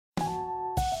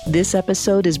This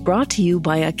episode is brought to you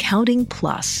by Accounting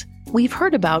Plus. We've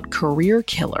heard about career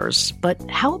killers, but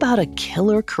how about a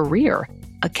killer career?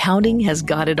 Accounting has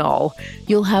got it all.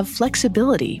 You'll have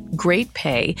flexibility, great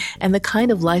pay, and the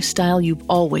kind of lifestyle you've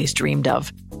always dreamed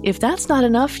of. If that's not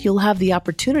enough, you'll have the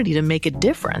opportunity to make a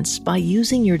difference by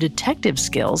using your detective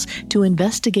skills to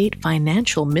investigate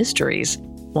financial mysteries.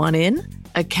 Want in?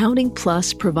 Accounting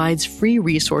Plus provides free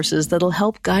resources that'll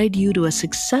help guide you to a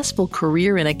successful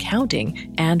career in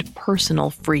accounting and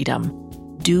personal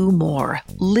freedom. Do more.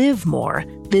 Live more.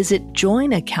 Visit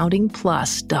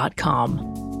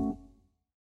joinaccountingplus.com.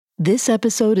 This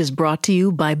episode is brought to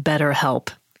you by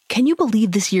BetterHelp. Can you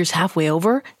believe this year's halfway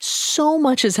over? So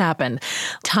much has happened.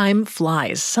 Time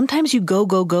flies. Sometimes you go,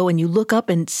 and you look up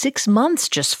and 6 months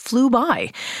just flew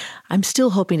by. I'm still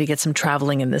hoping to get some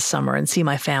traveling in this summer and see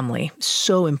my family.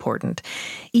 So important.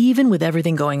 Even with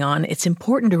everything going on, it's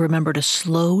important to remember to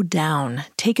slow down,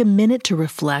 take a minute to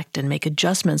reflect and make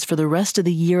adjustments for the rest of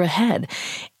the year ahead.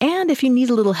 And if you need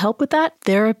a little help with that,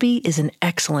 therapy is an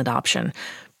excellent option.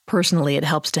 Personally, it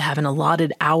helps to have an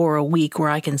allotted hour a week where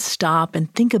I can stop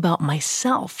and think about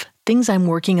myself, things I'm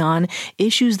working on,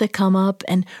 issues that come up,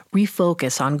 and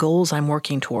refocus on goals I'm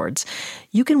working towards.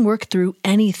 You can work through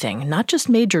anything, not just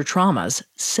major traumas.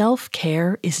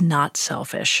 Self-care is not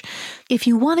selfish. If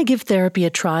you want to give therapy a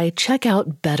try, check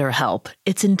out BetterHelp.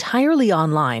 It's entirely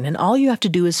online, and all you have to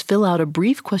do is fill out a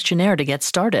brief questionnaire to get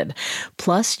started.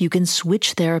 Plus, you can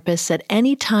switch therapists at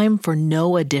any time for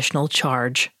no additional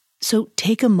charge. So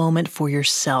take a moment for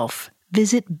yourself.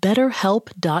 Visit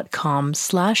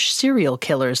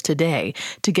betterhelp.com/serialkillers today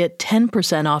to get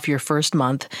 10% off your first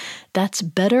month. That's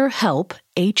betterhelp,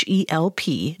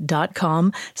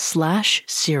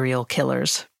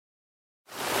 HELP.com/serialkillers.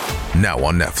 Now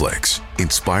on Netflix,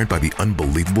 inspired by the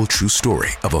unbelievable true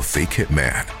story of a fake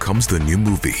hitman, comes the new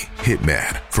movie,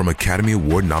 Hitman, from Academy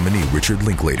Award nominee Richard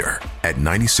Linklater. At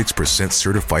 96%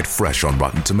 certified fresh on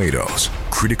Rotten Tomatoes,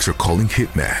 critics are calling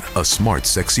Hitman a smart,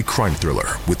 sexy crime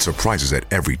thriller with surprises at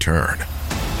every turn.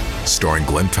 Starring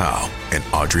Glenn Powell and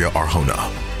Adria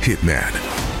Arjona, Hitman.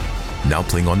 Now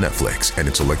playing on Netflix and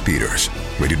in select theaters.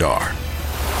 Rated R.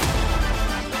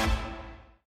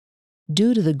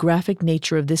 Due to the graphic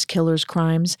nature of this killer's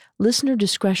crimes, listener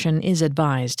discretion is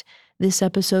advised. This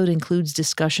episode includes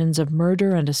discussions of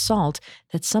murder and assault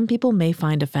that some people may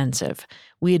find offensive.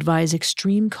 We advise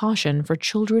extreme caution for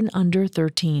children under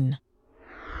 13.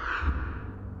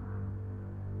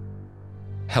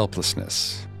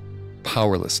 Helplessness,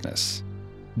 powerlessness.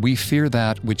 We fear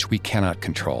that which we cannot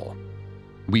control.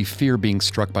 We fear being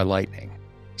struck by lightning,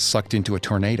 sucked into a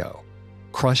tornado,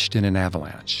 crushed in an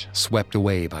avalanche, swept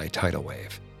away by a tidal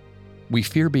wave. We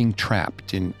fear being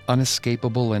trapped in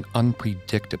unescapable and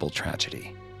unpredictable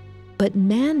tragedy. But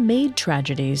man-made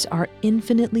tragedies are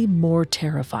infinitely more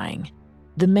terrifying.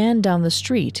 The man down the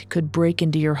street could break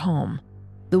into your home.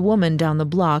 The woman down the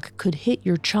block could hit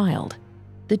your child.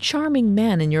 The charming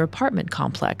man in your apartment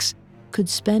complex could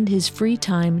spend his free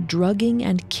time drugging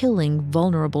and killing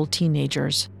vulnerable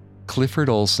teenagers. Clifford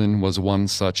Olson was one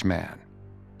such man.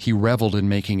 He reveled in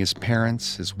making his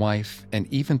parents, his wife, and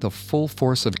even the full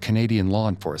force of Canadian law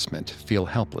enforcement feel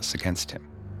helpless against him.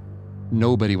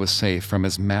 Nobody was safe from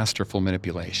his masterful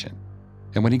manipulation.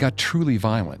 And when he got truly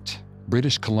violent,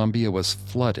 British Columbia was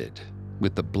flooded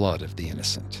with the blood of the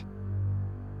innocent.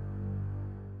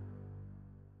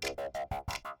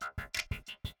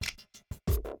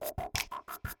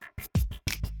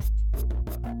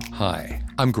 Hi,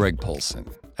 I'm Greg Polson,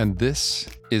 and this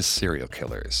is Serial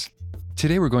Killers.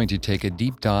 Today we're going to take a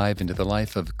deep dive into the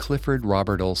life of Clifford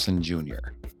Robert Olson Jr.,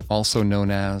 also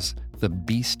known as the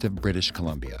Beast of British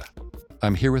Columbia.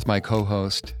 I'm here with my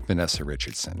co-host, Vanessa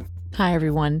Richardson. Hi,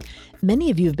 everyone. Many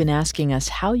of you have been asking us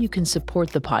how you can support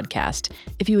the podcast.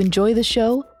 If you enjoy the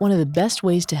show, one of the best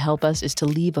ways to help us is to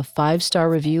leave a 5-star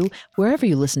review wherever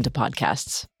you listen to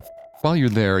podcasts. While you're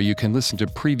there, you can listen to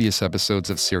previous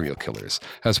episodes of Serial Killers,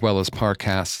 as well as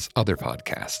Parcast's other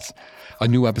podcasts. A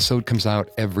new episode comes out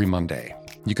every Monday.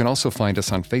 You can also find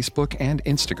us on Facebook and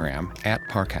Instagram at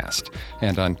Parcast,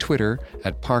 and on Twitter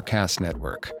at Parcast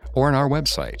Network, or on our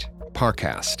website,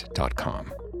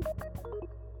 parcast.com.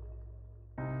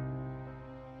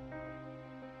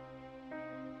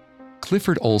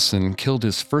 Clifford Olson killed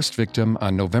his first victim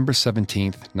on November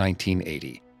 17,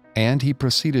 1980. And he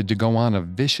proceeded to go on a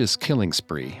vicious killing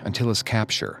spree until his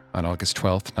capture on August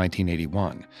 12,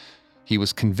 1981. He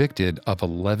was convicted of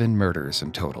 11 murders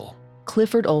in total.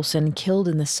 Clifford Olson killed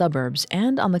in the suburbs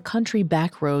and on the country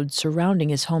back roads surrounding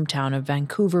his hometown of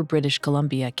Vancouver, British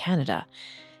Columbia, Canada.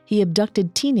 He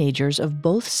abducted teenagers of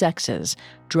both sexes,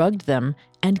 drugged them,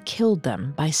 and killed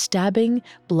them by stabbing,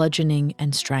 bludgeoning,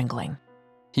 and strangling.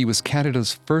 He was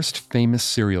Canada's first famous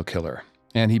serial killer,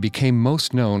 and he became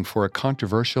most known for a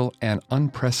controversial and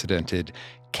unprecedented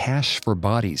cash for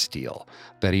bodies deal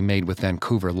that he made with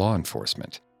Vancouver law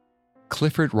enforcement.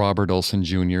 Clifford Robert Olson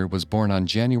Jr. was born on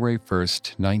January 1,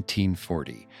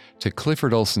 1940, to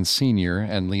Clifford Olson Sr.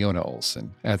 and Leona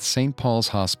Olson at St. Paul's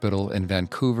Hospital in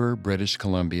Vancouver, British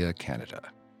Columbia, Canada.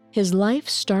 His life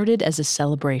started as a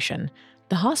celebration.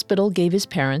 The hospital gave his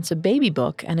parents a baby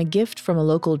book and a gift from a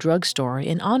local drugstore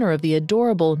in honor of the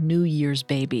adorable New Year's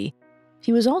baby.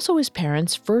 He was also his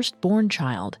parents' firstborn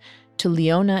child. To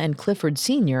Leona and Clifford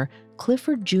Sr.,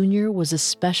 Clifford Jr. was a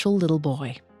special little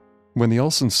boy. When the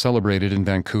Olsons celebrated in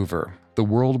Vancouver, the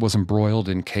world was embroiled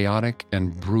in chaotic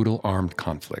and brutal armed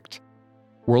conflict.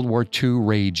 World War II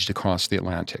raged across the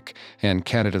Atlantic, and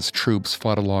Canada's troops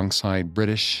fought alongside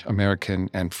British, American,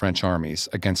 and French armies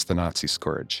against the Nazi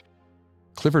scourge.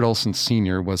 Clifford Olson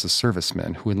Sr. was a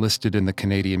serviceman who enlisted in the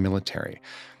Canadian military.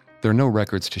 There are no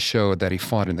records to show that he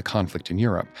fought in the conflict in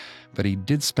Europe, but he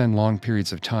did spend long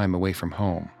periods of time away from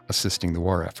home, assisting the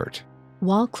war effort.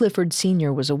 While Clifford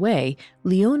Sr. was away,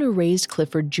 Leona raised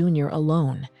Clifford Jr.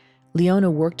 alone.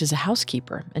 Leona worked as a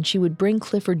housekeeper, and she would bring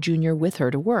Clifford Jr. with her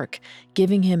to work,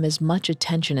 giving him as much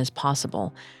attention as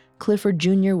possible. Clifford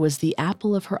Jr. was the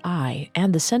apple of her eye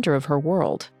and the center of her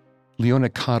world. Leona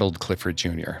coddled Clifford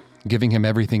Jr., giving him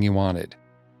everything he wanted.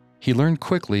 He learned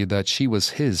quickly that she was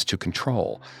his to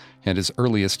control, and his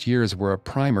earliest years were a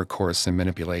primer course in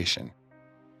manipulation.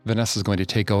 Vanessa's going to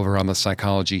take over on the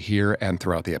psychology here and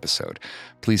throughout the episode.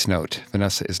 Please note,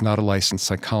 Vanessa is not a licensed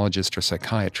psychologist or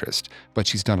psychiatrist, but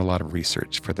she's done a lot of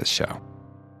research for this show.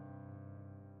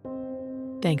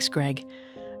 Thanks, Greg.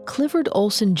 Clifford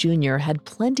Olson Jr. had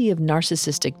plenty of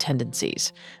narcissistic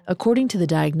tendencies. According to the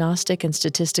Diagnostic and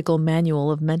Statistical Manual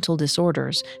of Mental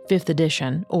Disorders, 5th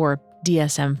edition, or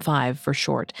DSM-5 for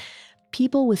short,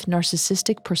 people with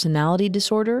narcissistic personality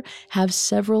disorder have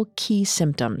several key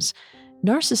symptoms.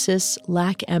 Narcissists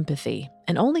lack empathy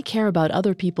and only care about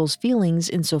other people's feelings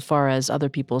insofar as other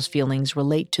people's feelings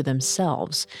relate to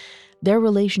themselves. Their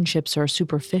relationships are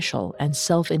superficial and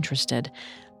self-interested.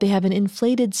 They have an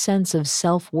inflated sense of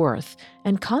self-worth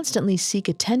and constantly seek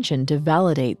attention to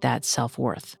validate that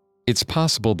self-worth. It's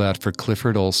possible that for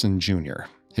Clifford Olson Jr.,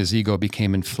 his ego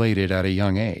became inflated at a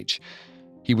young age.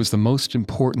 He was the most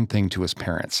important thing to his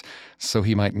parents, so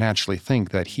he might naturally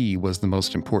think that he was the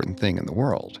most important thing in the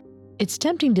world. It's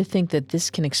tempting to think that this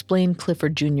can explain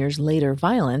Clifford Jr.'s later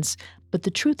violence, but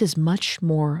the truth is much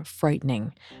more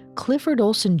frightening. Clifford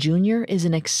Olson Jr. is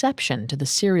an exception to the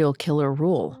serial killer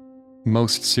rule.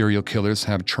 Most serial killers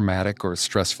have traumatic or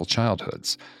stressful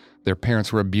childhoods. Their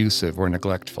parents were abusive or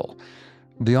neglectful.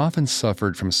 They often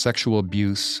suffered from sexual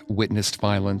abuse, witnessed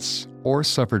violence, or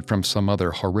suffered from some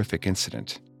other horrific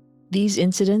incident. These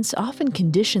incidents often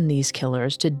condition these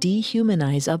killers to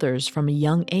dehumanize others from a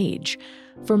young age.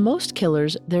 For most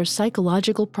killers, their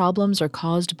psychological problems are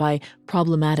caused by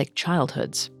problematic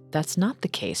childhoods. That's not the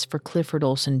case for Clifford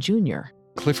Olson Jr.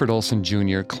 Clifford Olson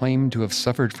Jr. claimed to have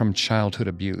suffered from childhood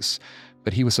abuse,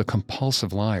 but he was a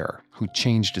compulsive liar who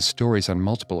changed his stories on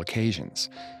multiple occasions.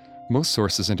 Most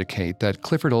sources indicate that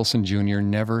Clifford Olson Jr.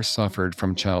 never suffered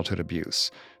from childhood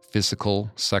abuse, physical,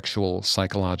 sexual,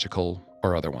 psychological,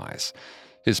 or otherwise.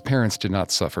 His parents did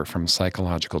not suffer from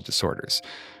psychological disorders,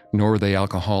 nor were they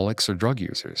alcoholics or drug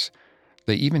users.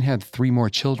 They even had 3 more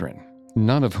children,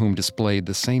 none of whom displayed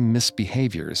the same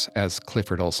misbehaviors as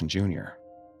Clifford Olson Jr.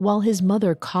 While his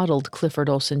mother coddled Clifford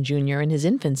Olson Jr. in his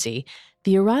infancy,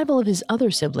 the arrival of his other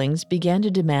siblings began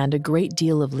to demand a great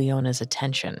deal of Leona's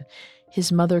attention.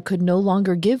 His mother could no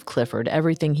longer give Clifford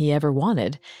everything he ever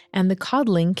wanted, and the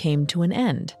coddling came to an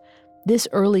end. This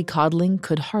early coddling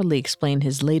could hardly explain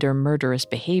his later murderous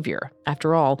behavior.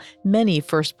 After all, many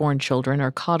firstborn children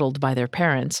are coddled by their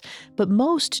parents, but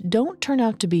most don't turn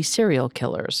out to be serial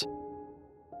killers.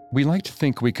 We like to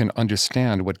think we can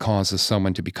understand what causes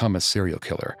someone to become a serial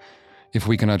killer. If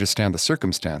we can understand the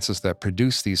circumstances that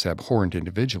produce these abhorrent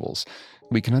individuals,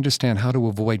 we can understand how to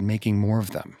avoid making more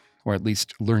of them, or at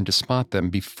least learn to spot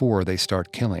them before they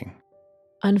start killing.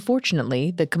 Unfortunately,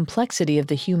 the complexity of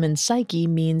the human psyche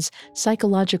means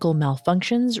psychological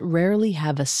malfunctions rarely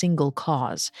have a single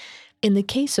cause. In the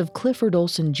case of Clifford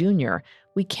Olson Jr.,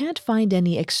 we can't find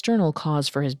any external cause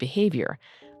for his behavior.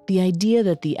 The idea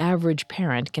that the average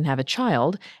parent can have a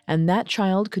child, and that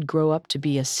child could grow up to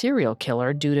be a serial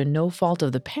killer due to no fault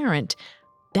of the parent,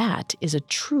 that is a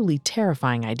truly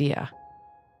terrifying idea.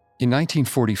 In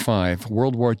 1945,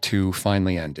 World War II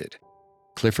finally ended.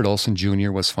 Clifford Olson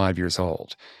Jr. was 5 years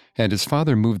old, and his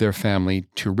father moved their family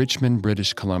to Richmond,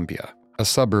 British Columbia, a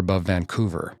suburb of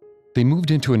Vancouver. They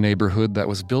moved into a neighborhood that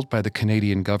was built by the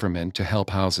Canadian government to help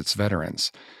house its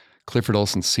veterans. Clifford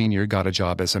Olson Sr. got a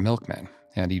job as a milkman,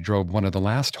 and he drove one of the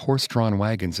last horse-drawn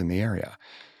wagons in the area.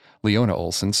 Leona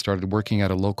Olson started working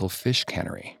at a local fish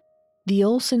cannery. The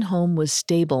Olson home was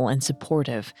stable and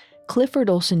supportive. Clifford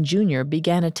Olson Jr.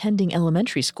 began attending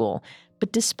elementary school,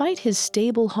 but despite his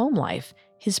stable home life,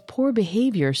 his poor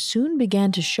behavior soon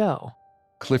began to show.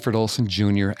 Clifford Olson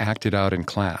Jr. acted out in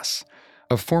class.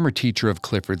 A former teacher of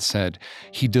Clifford said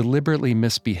he deliberately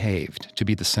misbehaved to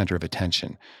be the center of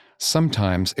attention.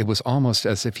 Sometimes it was almost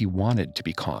as if he wanted to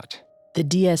be caught. The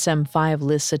DSM-5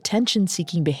 lists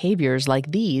attention-seeking behaviors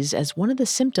like these as one of the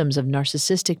symptoms of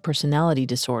narcissistic personality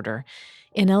disorder.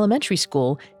 In elementary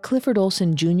school, Clifford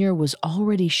Olson Jr. was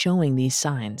already showing these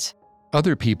signs.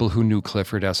 Other people who knew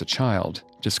Clifford as a child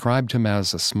described him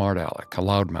as a smart aleck, a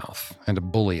loudmouth, and a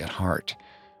bully at heart.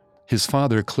 His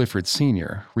father, Clifford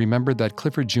Sr., remembered that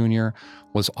Clifford Jr.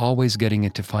 was always getting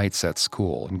into fights at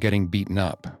school and getting beaten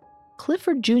up.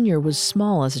 Clifford Jr. was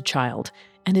small as a child,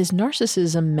 and his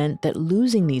narcissism meant that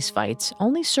losing these fights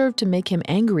only served to make him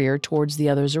angrier towards the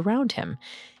others around him.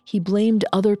 He blamed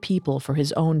other people for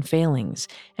his own failings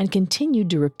and continued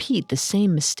to repeat the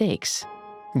same mistakes.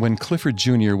 When Clifford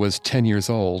Jr. was 10 years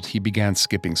old, he began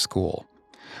skipping school.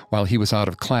 While he was out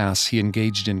of class, he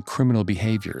engaged in criminal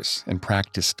behaviors and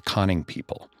practiced conning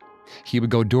people. He would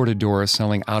go door to door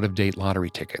selling out-of-date lottery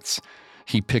tickets.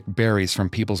 He picked berries from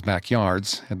people's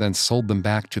backyards and then sold them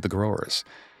back to the growers.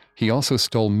 He also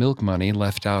stole milk money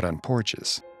left out on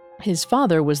porches. His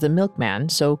father was the milkman,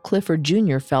 so Clifford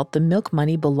Jr. felt the milk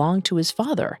money belonged to his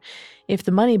father. If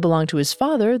the money belonged to his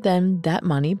father, then that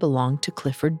money belonged to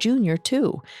Clifford Jr.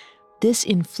 too. This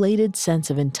inflated sense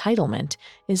of entitlement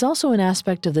is also an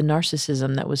aspect of the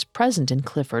narcissism that was present in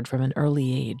Clifford from an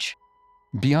early age.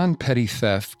 Beyond petty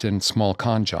theft and small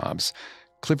con jobs,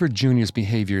 Clifford Jr.'s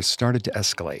behavior started to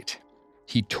escalate.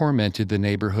 He tormented the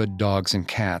neighborhood dogs and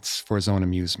cats for his own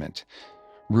amusement.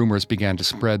 Rumors began to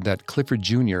spread that Clifford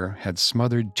Jr. had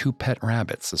smothered 2 pet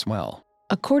rabbits as well.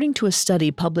 According to a study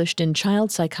published in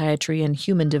Child Psychiatry and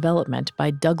Human Development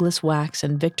by Douglas Wax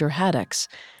and Victor Haddocks,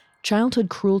 childhood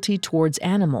cruelty towards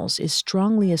animals is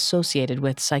strongly associated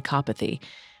with psychopathy.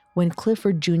 When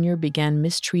Clifford Jr. began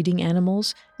mistreating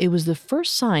animals, it was the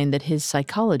first sign that his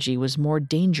psychology was more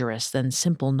dangerous than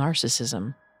simple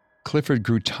narcissism. Clifford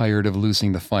grew tired of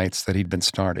losing the fights that he'd been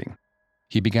starting.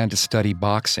 He began to study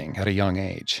boxing at a young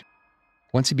age.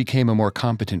 Once he became a more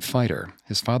competent fighter,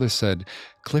 his father said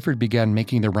Clifford began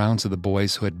making the rounds of the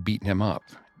boys who had beaten him up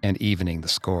and evening the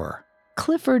score.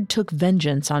 Clifford took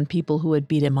vengeance on people who had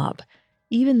beat him up.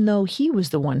 Even though he was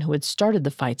the one who had started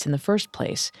the fights in the first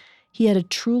place, he had a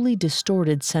truly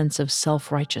distorted sense of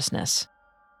self-righteousness.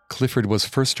 Clifford was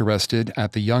first arrested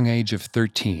at the young age of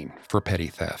 13 for petty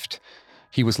theft.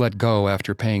 He was let go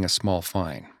after paying a small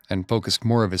fine and focused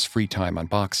more of his free time on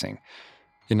boxing.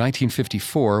 In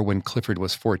 1954, when Clifford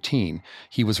was 14,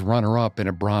 he was runner-up in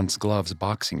a bronze gloves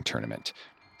boxing tournament.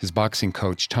 His boxing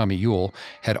coach, Tommy Ewell,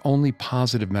 had only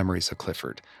positive memories of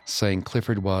Clifford, saying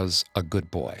Clifford was a good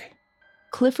boy.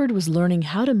 Clifford was learning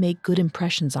how to make good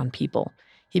impressions on people.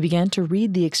 He began to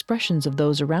read the expressions of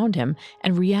those around him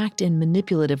and react in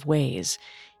manipulative ways.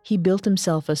 He built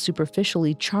himself a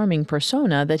superficially charming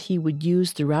persona that he would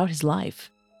use throughout his life.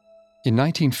 In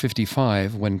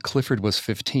 1955, when Clifford was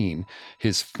 15,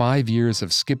 his 5 years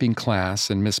of skipping class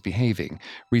and misbehaving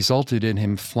resulted in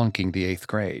him flunking the 8th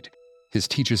grade. His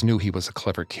teachers knew he was a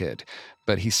clever kid,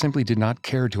 but he simply did not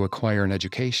care to acquire an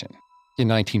education. In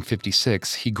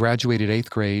 1956, he graduated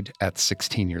 8th grade at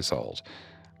 16 years old.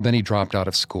 Then he dropped out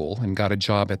of school and got a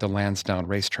job at the Lansdowne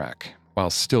racetrack,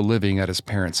 while still living at his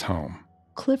parents' home.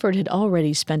 Clifford had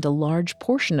already spent a large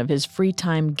portion of his free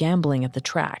time gambling at the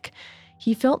track.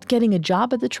 He felt getting a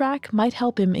job at the track might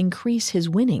help him increase his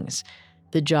winnings.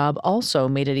 The job also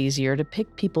made it easier to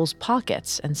pick people's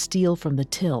pockets and steal from the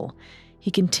till.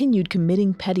 He continued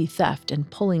committing petty theft and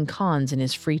pulling cons in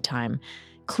his free time.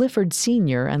 Clifford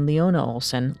Sr. and Leona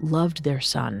Olson loved their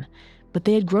son, but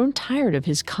they had grown tired of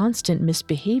his constant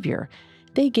misbehavior.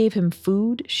 They gave him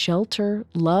food, shelter,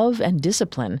 love, and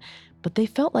discipline, but they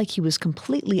felt like he was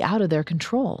completely out of their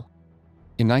control.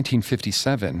 In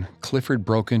 1957, Clifford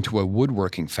broke into a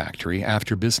woodworking factory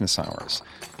after business hours.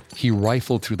 He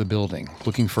rifled through the building,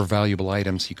 looking for valuable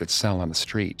items he could sell on the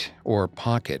street or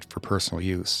pocket for personal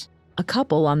use. A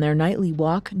couple on their nightly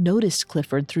walk noticed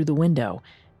Clifford through the window.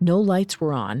 No lights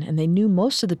were on, and they knew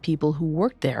most of the people who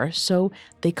worked there, so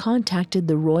they contacted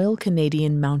the Royal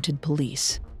Canadian Mounted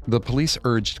Police. The police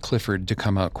urged Clifford to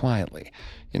come out quietly.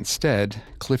 Instead,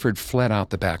 Clifford fled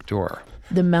out the back door.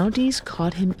 The Mounties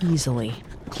caught him easily.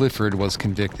 Clifford was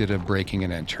convicted of breaking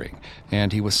and entering,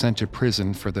 and he was sent to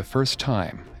prison for the first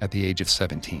time at the age of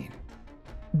 17.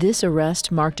 This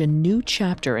arrest marked a new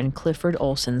chapter in Clifford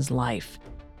Olson's life.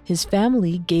 His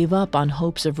family gave up on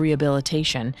hopes of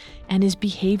rehabilitation, and his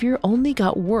behavior only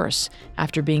got worse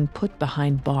after being put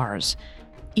behind bars.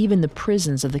 Even the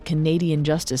prisons of the Canadian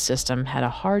justice system had a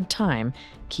hard time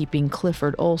keeping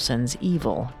Clifford Olson's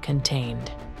evil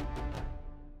contained.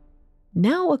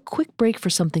 Now a quick break for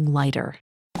something lighter.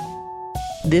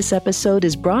 This episode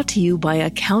is brought to you by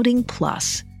Accounting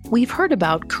Plus. We've heard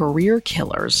about career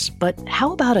killers, but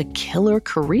how about a killer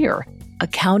career?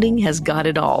 Accounting has got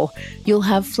it all. You'll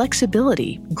have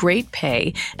flexibility, great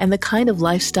pay, and the kind of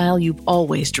lifestyle you've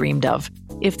always dreamed of.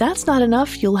 If that's not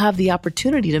enough, you'll have the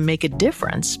opportunity to make a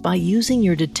difference by using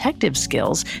your detective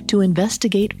skills to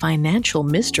investigate financial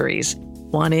mysteries.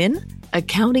 Want in?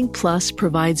 Accounting Plus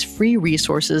provides free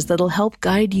resources that'll help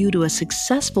guide you to a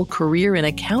successful career in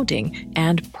accounting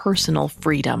and personal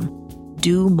freedom.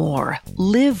 Do more.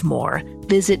 Live more.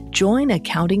 Visit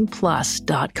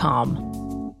joinaccountingplus.com.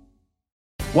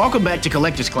 Welcome back to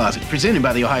Collector's Closet, presented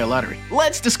by the Ohio Lottery.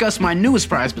 Let's discuss my newest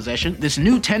prize possession, this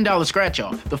new $10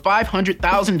 scratch-off, the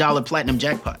 $500,000 Platinum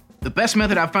Jackpot. The best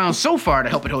method I've found so far to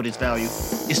help it hold its value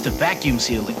is to vacuum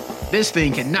seal it. This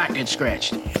thing cannot get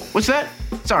scratched. What's that?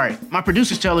 Sorry, my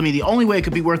producer's telling me the only way it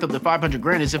could be worth up to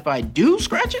 $500,000 is if I do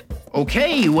scratch it?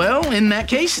 Okay, well, in that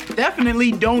case,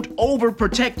 definitely don't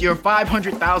overprotect your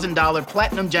 $500,000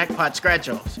 Platinum Jackpot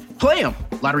scratch-offs. Play them!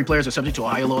 Lottery players are subject to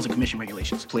Ohio laws and commission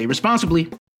regulations. Play responsibly.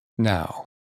 Now,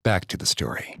 back to the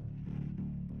story.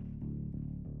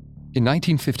 In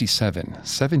 1957,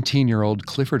 17-year-old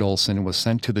Clifford Olson was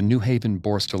sent to the New Haven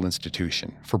Borstal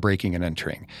Institution for breaking and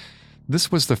entering.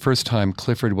 This was the first time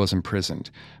Clifford was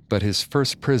imprisoned, but his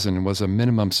first prison was a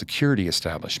minimum security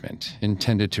establishment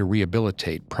intended to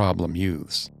rehabilitate problem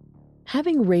youths.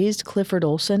 Having raised Clifford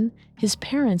Olson, his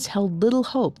parents held little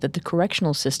hope that the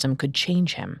correctional system could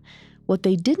change him. What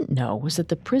they didn't know was that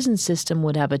the prison system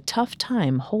would have a tough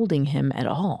time holding him at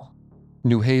all.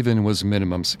 New Haven was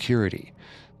minimum security.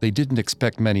 They didn't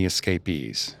expect many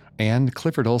escapees, and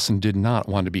Clifford Olson did not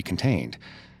want to be contained.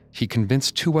 He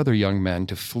convinced two other young men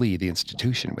to flee the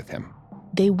institution with him.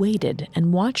 They waited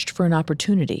and watched for an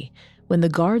opportunity. When the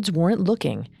guards weren't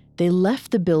looking, they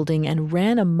left the building and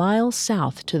ran a mile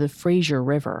south to the Fraser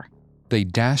River. They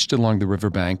dashed along the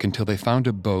riverbank until they found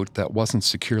a boat that wasn't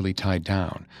securely tied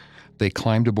down. They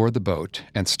climbed aboard the boat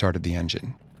and started the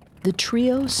engine. The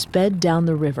trio sped down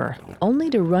the river, only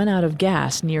to run out of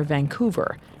gas near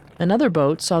Vancouver. Another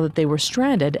boat saw that they were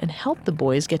stranded and helped the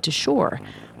boys get to shore.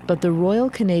 But the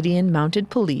Royal Canadian Mounted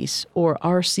Police, or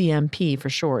RCMP for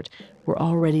short, were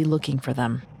already looking for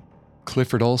them.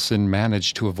 Clifford Olson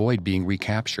managed to avoid being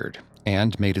recaptured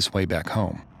and made his way back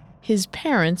home. His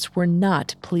parents were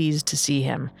not pleased to see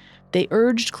him. They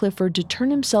urged Clifford to turn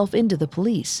himself into the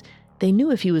police. They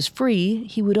knew if he was free,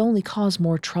 he would only cause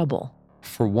more trouble.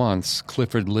 For once,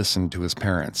 Clifford listened to his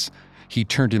parents. He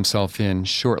turned himself in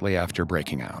shortly after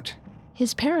breaking out.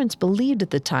 His parents believed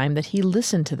at the time that he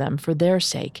listened to them for their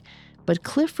sake, but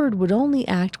Clifford would only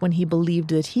act when he believed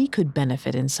that he could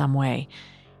benefit in some way.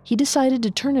 He decided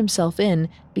to turn himself in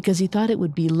because he thought it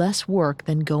would be less work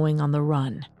than going on the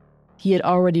run. He had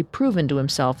already proven to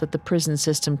himself that the prison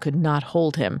system could not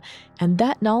hold him, and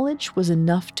that knowledge was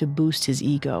enough to boost his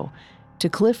ego. To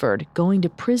Clifford, going to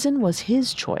prison was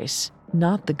his choice,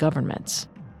 not the government's.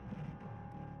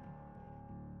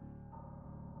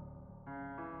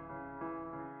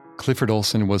 Clifford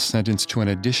Olson was sentenced to an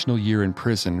additional year in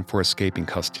prison for escaping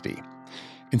custody.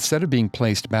 Instead of being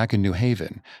placed back in New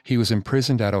Haven, he was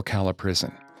imprisoned at Ocala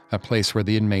Prison, a place where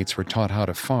the inmates were taught how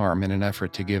to farm in an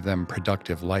effort to give them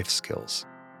productive life skills.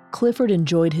 Clifford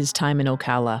enjoyed his time in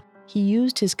Ocala. He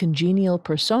used his congenial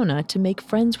persona to make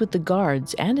friends with the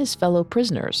guards and his fellow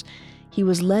prisoners. He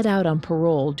was let out on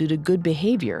parole due to good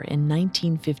behavior in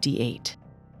 1958.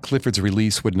 Clifford's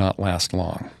release would not last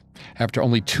long. After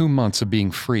only 2 months of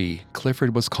being free,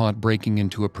 Clifford was caught breaking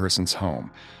into a person's home.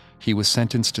 He was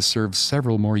sentenced to serve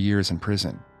several more years in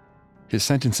prison. His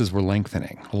sentences were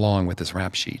lengthening, along with his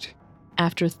rap sheet.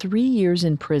 After 3 years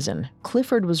in prison,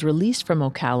 Clifford was released from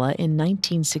Ocala in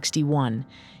 1961.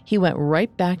 He went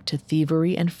right back to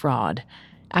thievery and fraud.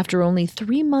 After only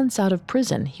 3 months out of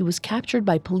prison, he was captured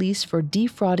by police for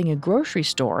defrauding a grocery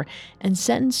store and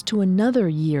sentenced to another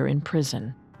year in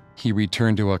prison. He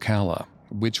returned to Ocala,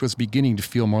 which was beginning to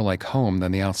feel more like home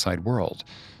than the outside world.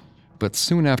 But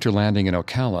soon after landing in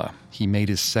Ocala, he made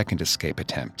his second escape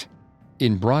attempt.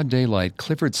 In broad daylight,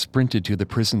 Clifford sprinted to the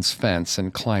prison's fence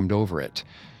and climbed over it.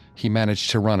 He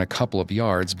managed to run a couple of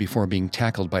yards before being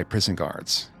tackled by prison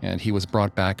guards, and he was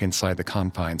brought back inside the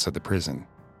confines of the prison.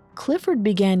 Clifford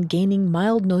began gaining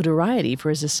mild notoriety for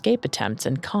his escape attempts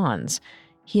and cons.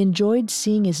 He enjoyed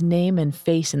seeing his name and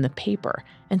face in the paper,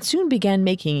 and soon began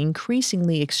making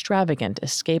increasingly extravagant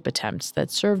escape attempts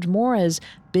that served more as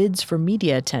bids for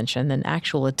media attention than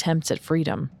actual attempts at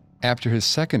freedom. After his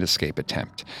second escape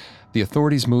attempt, the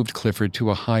authorities moved Clifford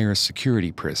to a higher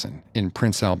security prison in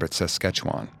Prince Albert,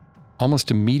 Saskatchewan.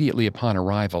 Almost immediately upon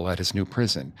arrival at his new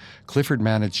prison, Clifford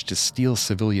managed to steal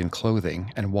civilian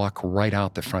clothing and walk right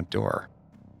out the front door.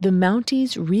 The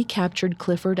Mounties recaptured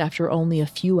Clifford after only a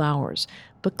few hours,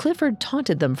 but Clifford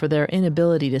taunted them for their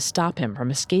inability to stop him from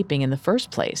escaping in the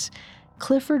first place.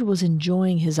 Clifford was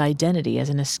enjoying his identity as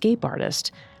an escape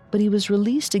artist, but he was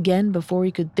released again before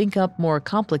he could think up more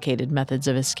complicated methods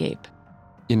of escape.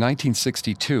 In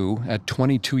 1962, at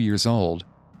 22 years old,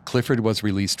 Clifford was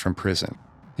released from prison,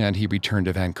 and he returned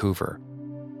to Vancouver.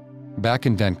 Back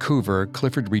in Vancouver,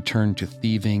 Clifford returned to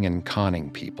thieving and conning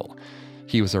people.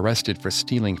 He was arrested for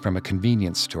stealing from a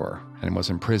convenience store and was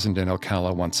imprisoned in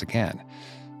Ocala once again.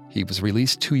 He was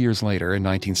released 2 years later in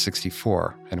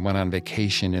 1964 and went on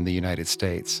vacation in the United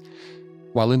States.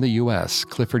 While in the U.S.,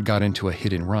 Clifford got into a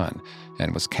hit-and-run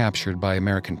and was captured by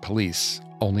American police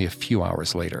only a few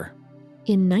hours later.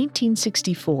 In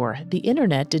 1964, the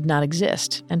internet did not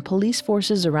exist, and police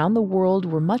forces around the world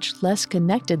were much less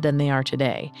connected than they are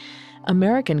today.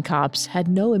 American cops had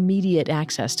no immediate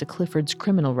access to Clifford's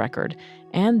criminal record,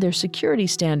 and their security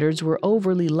standards were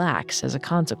overly lax as a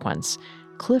consequence.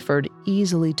 Clifford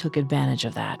easily took advantage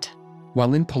of that.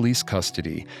 While in police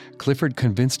custody, Clifford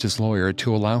convinced his lawyer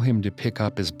to allow him to pick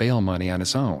up his bail money on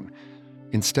his own.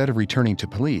 Instead of returning to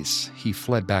police, he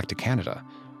fled back to Canada.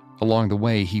 Along the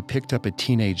way, he picked up a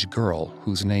teenage girl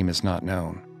whose name is not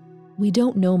known. We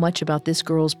don't know much about this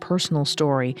girl's personal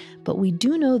story, but we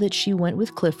do know that she went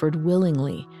with Clifford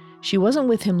willingly. She wasn't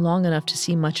with him long enough to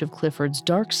see much of Clifford's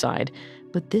dark side,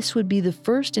 but this would be the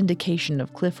first indication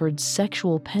of Clifford's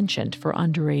sexual penchant for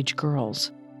underage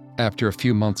girls. After a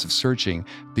few months of searching,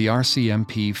 the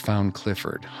RCMP found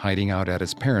Clifford hiding out at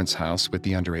his parents' house with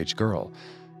the underage girl.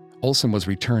 Olson was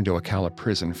returned to Ocala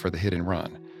prison for the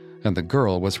hit-and-run, and the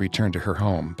girl was returned to her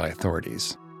home by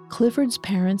authorities. Clifford's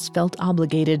parents felt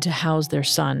obligated to house their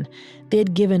son. They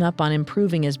had given up on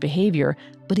improving his behavior,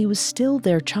 but he was still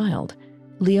their child.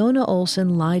 Leona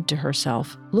Olson lied to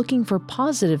herself, looking for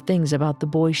positive things about the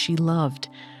boy she loved.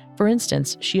 For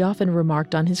instance, she often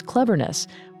remarked on his cleverness,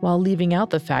 while leaving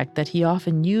out the fact that he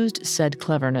often used said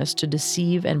cleverness to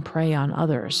deceive and prey on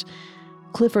others.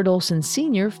 Clifford Olson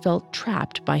Sr. felt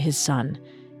trapped by his son.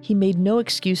 He made no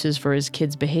excuses for his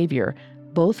kid's behavior.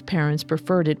 Both parents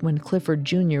preferred it when Clifford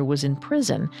Jr. was in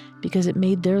prison because it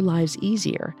made their lives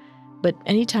easier. But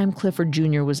anytime Clifford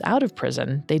Jr. was out of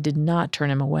prison, they did not turn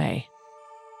him away.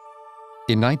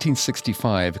 In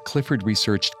 1965, Clifford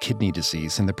researched kidney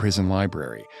disease in the prison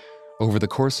library. Over the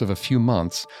course of a few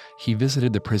months, he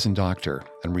visited the prison doctor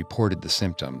and reported the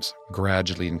symptoms,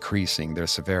 gradually increasing their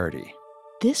severity.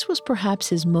 This was perhaps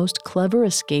his most clever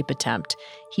escape attempt.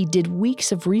 He did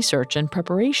weeks of research and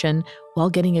preparation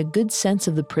while getting a good sense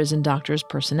of the prison doctor's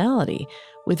personality.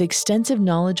 With extensive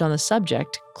knowledge on the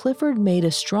subject, Clifford made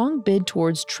a strong bid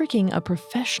towards tricking a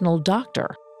professional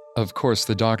doctor. Of course,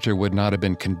 the doctor would not have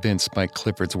been convinced by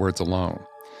Clifford's words alone.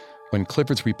 When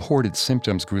Clifford's reported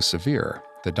symptoms grew severe,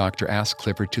 the doctor asked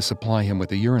Clifford to supply him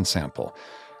with a urine sample.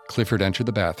 Clifford entered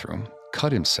the bathroom,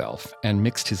 cut himself, and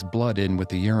mixed his blood in with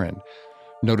the urine.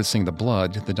 Noticing the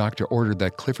blood, the doctor ordered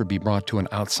that Clifford be brought to an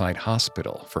outside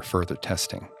hospital for further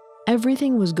testing.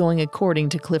 Everything was going according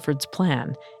to Clifford's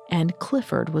plan, and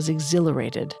Clifford was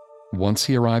exhilarated. Once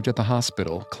he arrived at the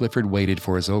hospital, Clifford waited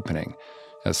for his opening.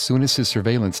 As soon as his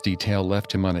surveillance detail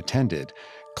left him unattended,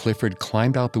 Clifford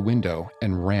climbed out the window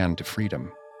and ran to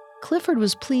freedom. Clifford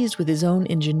was pleased with his own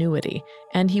ingenuity,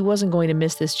 and he wasn't going to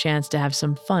miss this chance to have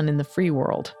some fun in the free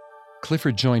world.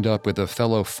 Clifford joined up with a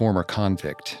fellow former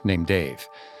convict named Dave.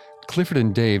 Clifford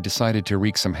and Dave decided to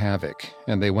wreak some havoc,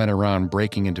 and they went around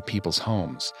breaking into people's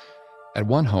homes. At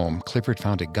one home, Clifford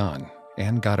found a gun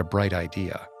and got a bright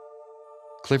idea.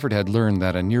 Clifford had learned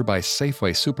that a nearby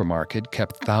Safeway supermarket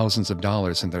kept thousands of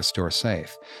dollars in their store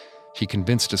safe. He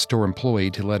convinced a store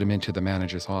employee to let him into the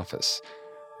manager's office.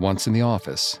 Once in the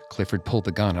office, Clifford pulled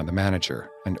the gun on the manager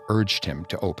and urged him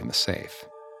to open the safe.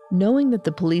 Knowing that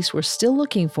the police were still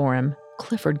looking for him,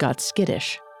 Clifford got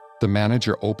skittish. The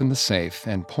manager opened the safe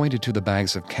and pointed to the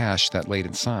bags of cash that laid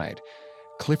inside.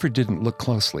 Clifford didn't look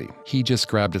closely. He just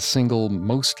grabbed a single,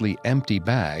 mostly empty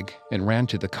bag and ran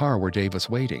to the car where Dave was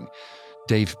waiting.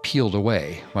 Dave peeled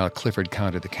away while Clifford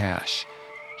counted the cash.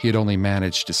 He had only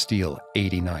managed to steal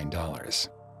 $89.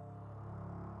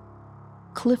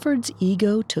 Clifford's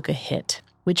ego took a hit,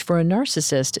 which for a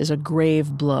narcissist is a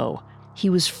grave blow. He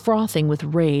was frothing with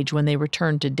rage when they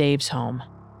returned to Dave's home.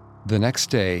 The next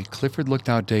day, Clifford looked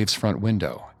out Dave's front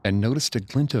window and noticed a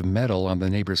glint of metal on the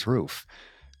neighbor's roof.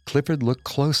 Clifford looked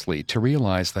closely to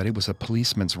realize that it was a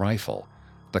policeman's rifle.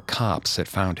 The cops had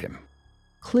found him.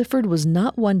 Clifford was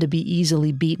not one to be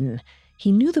easily beaten.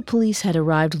 He knew the police had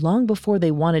arrived long before they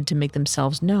wanted to make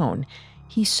themselves known.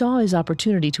 He saw his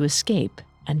opportunity to escape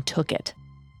and took it.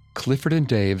 Clifford and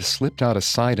Dave slipped out a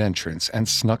side entrance and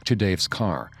snuck to Dave's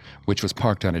car, which was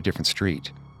parked on a different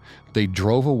street. They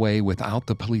drove away without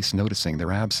the police noticing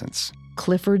their absence.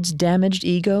 Clifford's damaged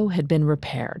ego had been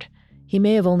repaired. He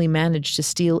may have only managed to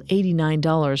steal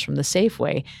 $89 from the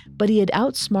Safeway, but he had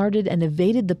outsmarted and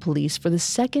evaded the police for the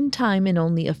second time in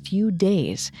only a few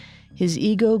days. His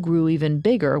ego grew even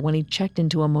bigger when he checked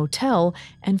into a motel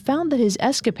and found that his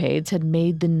escapades had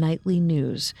made the nightly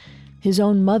news. His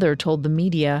own mother told the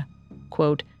media,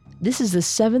 quote, "This is the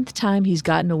 7th time he's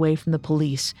gotten away from the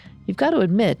police. You've got to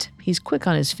admit, he's quick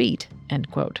on his feet," end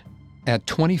quote. At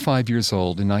 25 years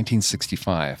old in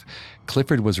 1965,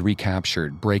 Clifford was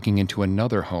recaptured, breaking into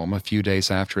another home a few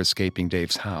days after escaping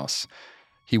Dave's house.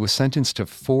 He was sentenced to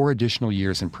 4 additional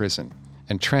years in prison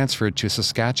and transferred to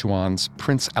Saskatchewan's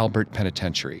Prince Albert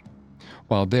Penitentiary.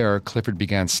 While there, Clifford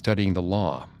began studying the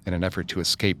law in an effort to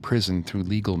escape prison through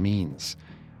legal means.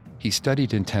 He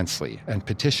studied intensely and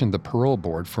petitioned the parole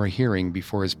board for a hearing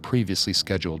before his previously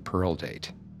scheduled parole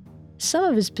date. Some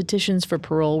of his petitions for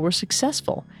parole were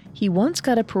successful. He once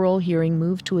got a parole hearing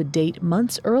moved to a date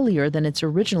months earlier than its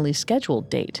originally scheduled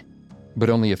date. But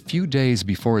only a few days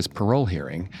before his parole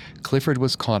hearing, Clifford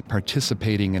was caught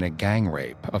participating in a gang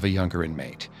rape of a younger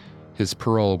inmate. His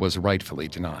parole was rightfully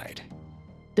denied.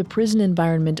 The prison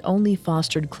environment only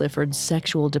fostered Clifford's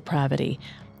sexual depravity.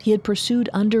 He had pursued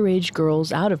underage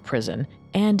girls out of prison,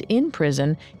 and in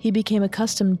prison, he became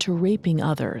accustomed to raping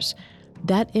others.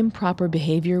 That improper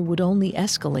behavior would only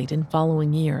escalate in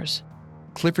following years.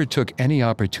 Clifford took any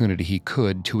opportunity he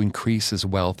could to increase his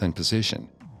wealth and position.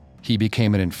 He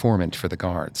became an informant for the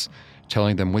guards,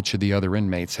 telling them which of the other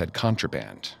inmates had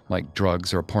contraband, like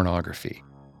drugs or pornography.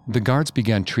 The guards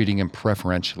began treating him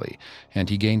preferentially, and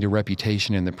he gained a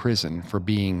reputation in the prison for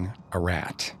being a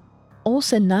rat.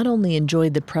 Olson not only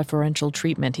enjoyed the preferential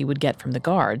treatment he would get from the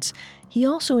guards, he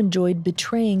also enjoyed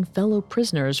betraying fellow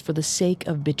prisoners for the sake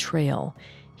of betrayal.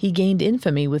 He gained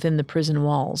infamy within the prison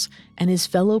walls, and his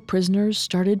fellow prisoners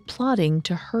started plotting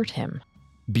to hurt him.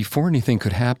 Before anything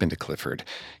could happen to Clifford,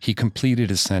 he completed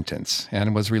his sentence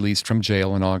and was released from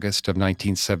jail in August of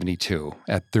 1972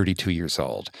 at 32 years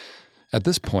old. At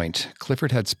this point,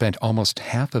 Clifford had spent almost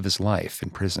half of his life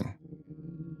in prison.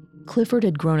 Clifford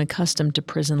had grown accustomed to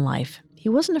prison life. He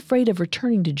wasn't afraid of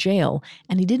returning to jail,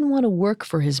 and he didn't want to work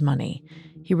for his money.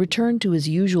 He returned to his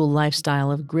usual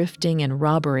lifestyle of grifting and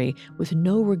robbery with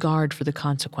no regard for the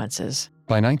consequences.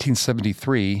 By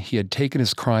 1973, he had taken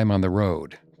his crime on the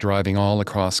road, driving all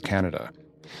across Canada.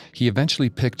 He eventually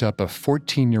picked up a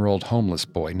 14-year-old homeless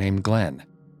boy named Glenn.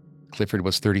 Clifford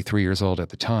was 33 years old at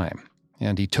the time,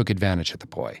 and he took advantage of the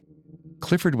boy.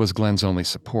 Clifford was Glenn's only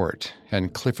support,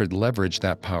 and Clifford leveraged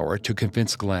that power to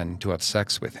convince Glenn to have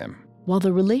sex with him. While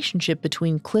the relationship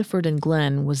between Clifford and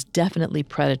Glenn was definitely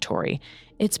predatory,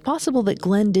 it's possible that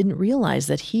Glenn didn't realize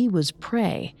that he was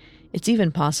prey. It's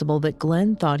even possible that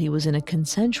Glenn thought he was in a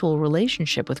consensual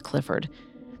relationship with Clifford.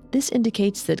 This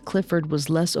indicates that Clifford was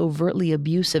less overtly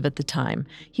abusive at the time.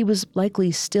 He was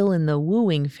likely still in the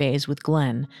wooing phase with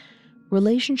Glenn.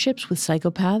 Relationships with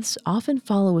psychopaths often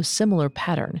follow a similar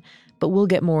pattern, but we'll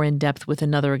get more in depth with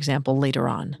another example later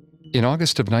on. In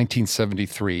August of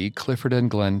 1973, Clifford and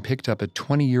Glenn picked up a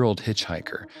 20-year-old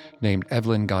hitchhiker named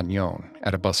Evelyn Gagnon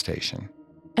at a bus station.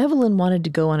 Evelyn wanted to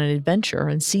go on an adventure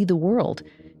and see the world.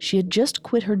 She had just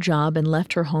quit her job and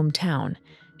left her hometown.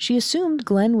 She assumed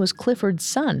Glenn was Clifford's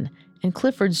son, and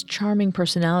Clifford's charming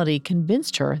personality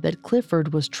convinced her that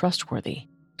Clifford was trustworthy.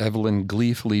 Evelyn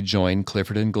gleefully joined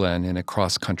Clifford and Glenn in a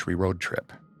cross-country road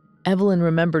trip. Evelyn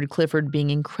remembered Clifford being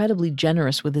incredibly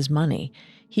generous with his money.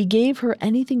 He gave her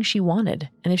anything she wanted,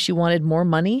 and if she wanted more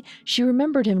money, she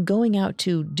remembered him going out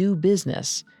to do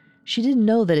business. She didn't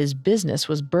know that his business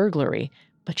was burglary,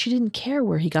 but she didn't care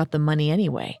where he got the money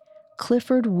anyway.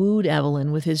 Clifford wooed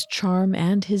Evelyn with his charm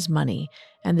and his money,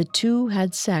 and the two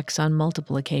had sex on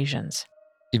multiple occasions.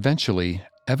 Eventually,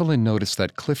 Evelyn noticed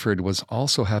that Clifford was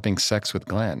also having sex with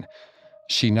Glenn.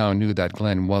 She now knew that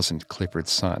Glenn wasn't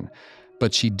Clifford's son,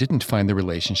 but she didn't find the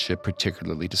relationship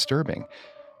particularly disturbing,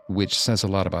 which says a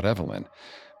lot about Evelyn.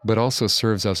 but also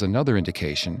serves as another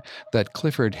indication that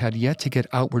Clifford had yet to get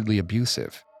outwardly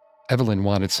abusive. Evelyn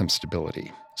wanted some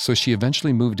stability, so she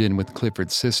eventually moved in with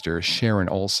Clifford's sister, Sharon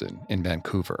Olson, in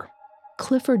Vancouver.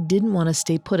 Clifford didn't want to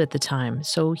stay put at the time,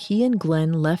 so he and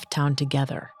Glenn left town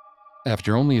together.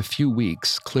 After only a few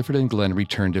weeks, Clifford and Glenn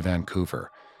returned to Vancouver.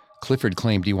 Clifford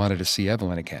claimed he wanted to see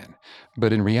Evelyn again,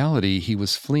 but in reality, he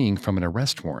was fleeing from an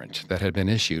arrest warrant that had been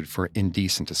issued for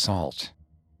indecent assault.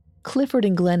 Clifford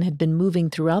and Glenn had been moving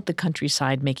throughout the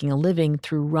countryside making a living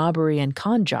through robbery and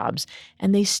con jobs,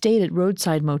 and they stayed at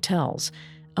roadside motels.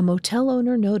 A motel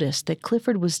owner noticed that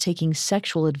Clifford was taking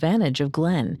sexual advantage of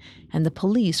Glenn, and the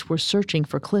police were searching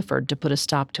for Clifford to put a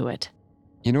stop to it.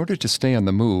 In order to stay on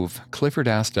the move, Clifford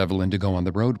asked Evelyn to go on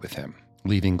the road with him,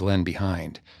 leaving Glenn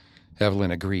behind.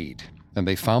 Evelyn agreed, and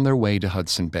they found their way to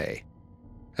Hudson Bay.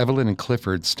 Evelyn and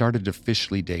Clifford started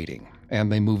officially dating,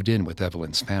 and they moved in with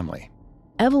Evelyn's family.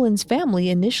 Evelyn's family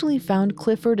initially found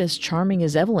Clifford as charming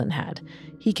as Evelyn had.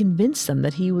 He convinced them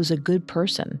that he was a good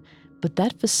person, but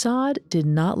that facade did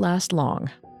not last long.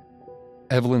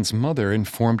 Evelyn's mother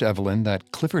informed Evelyn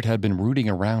that Clifford had been rooting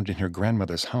around in her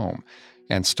grandmother's home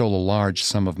and stole a large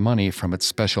sum of money from its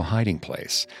special hiding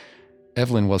place.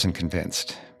 Evelyn wasn't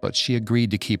convinced, but she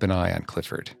agreed to keep an eye on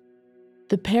Clifford.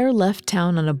 The pair left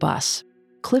town on a bus.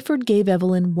 Clifford gave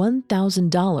Evelyn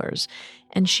 $1,000,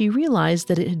 and she realized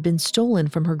that it had been stolen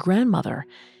from her grandmother.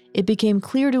 It became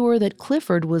clear to her that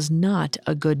Clifford was not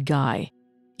a good guy.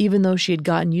 Even though she had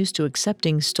gotten used to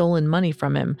accepting stolen money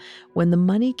from him, when the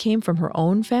money came from her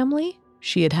own family,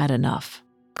 she had had enough.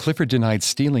 Clifford denied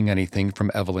stealing anything from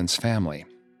Evelyn's family.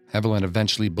 Evelyn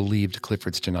eventually believed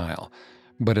Clifford's denial,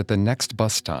 but at the next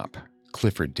bus stop,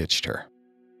 Clifford ditched her.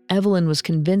 Evelyn was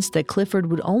convinced that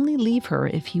Clifford would only leave her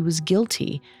if he was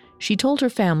guilty. She told her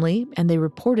family, and they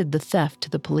reported the theft to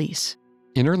the police.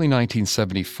 In early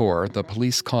 1974, the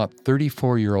police caught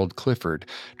 34-year-old Clifford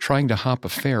trying to hop a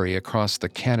ferry across the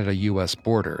Canada-U.S.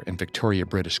 border in Victoria,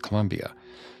 British Columbia.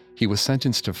 He was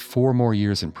sentenced to 4 more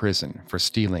years in prison for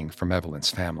stealing from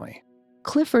Evelyn's family.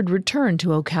 Clifford returned to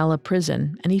Ocala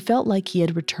prison, and he felt like he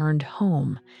had returned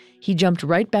home. He jumped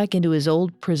right back into his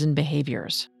old prison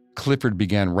behaviors. Clifford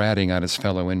began ratting on his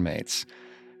fellow inmates.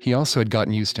 He also had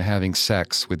gotten used to having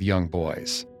sex with young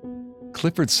boys.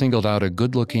 Clifford singled out a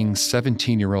good-looking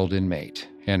 17-year-old inmate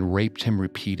and raped him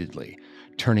repeatedly,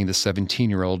 turning the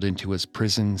 17-year-old into his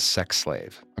prison sex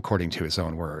slave, according to his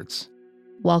own words.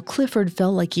 While Clifford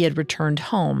felt like he had returned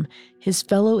home, his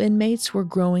fellow inmates were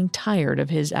growing tired of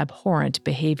his abhorrent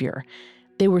behavior.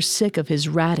 They were sick of his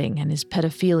ratting and his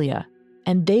pedophilia,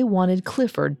 and they wanted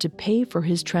Clifford to pay for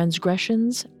his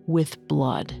transgressions with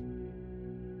blood.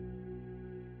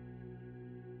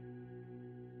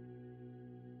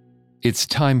 It's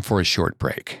time for a short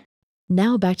break.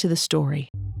 Now back to the story.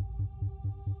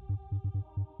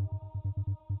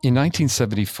 In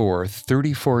 1974,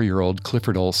 34-year-old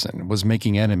Clifford Olson was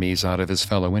making enemies out of his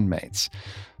fellow inmates.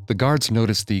 The guards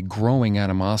noticed the growing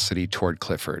animosity toward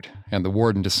Clifford, and the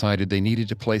warden decided they needed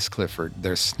to place Clifford,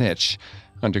 their snitch,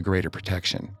 under greater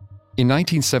protection. In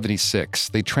 1976,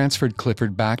 they transferred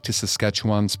Clifford back to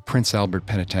Saskatchewan's Prince Albert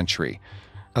Penitentiary,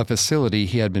 a facility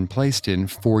he had been placed in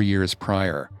 4 years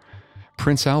prior.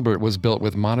 Prince Albert was built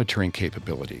with monitoring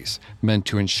capabilities, meant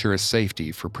to ensure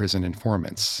safety for prison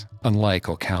informants, unlike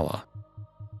Ocala.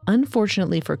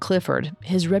 Unfortunately for Clifford,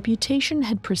 his reputation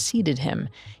had preceded him.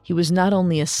 He was not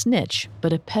only a snitch,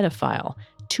 but a pedophile,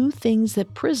 2 things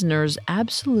that prisoners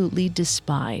absolutely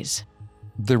despise.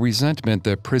 The resentment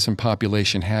the prison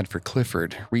population had for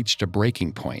Clifford reached a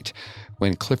breaking point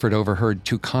when Clifford overheard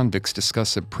 2 convicts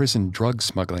discuss a prison drug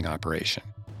smuggling operation.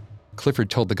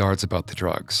 Clifford told the guards about the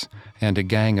drugs, and a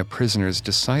gang of prisoners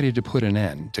decided to put an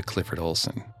end to Clifford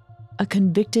Olson. A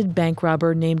convicted bank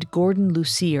robber named Gordon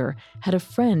Lucier had a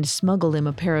friend smuggle him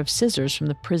a pair of scissors from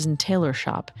the prison tailor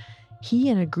shop. He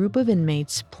and a group of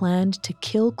inmates planned to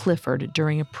kill Clifford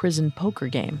during a prison poker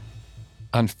game.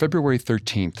 On February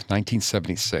 13,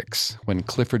 1976, when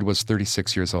Clifford was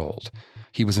 36 years old,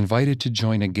 he was invited to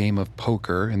join a game of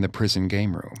poker in the prison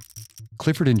game room.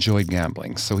 Clifford enjoyed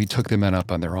gambling, so he took the men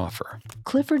up on their offer.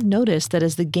 Clifford noticed that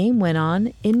as the game went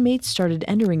on, inmates started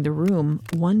entering the room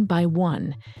one by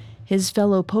one. His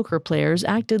fellow poker players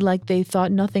acted like they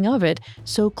thought nothing of it,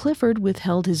 so Clifford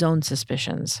withheld his own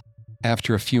suspicions.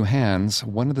 After a few hands,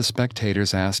 one of the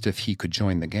spectators asked if he could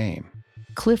join the game.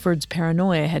 Clifford's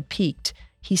paranoia had peaked.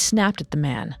 He snapped at the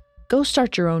man. "Go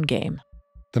start your own game."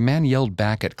 The man yelled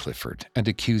back at Clifford and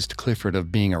accused Clifford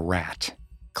of being a rat.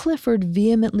 Clifford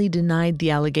vehemently denied the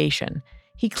allegation.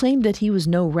 He claimed that he was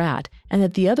no rat and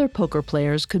that the other poker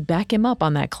players could back him up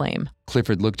on that claim.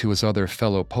 Clifford looked to his other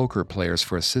fellow poker players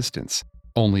for assistance.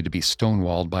 only to be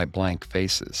stonewalled by blank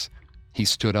faces. He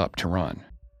stood up to run.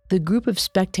 The group of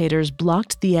spectators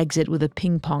blocked the exit with a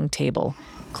ping-pong table.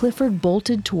 Clifford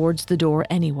bolted towards the door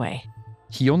anyway.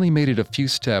 He only made it a few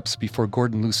steps before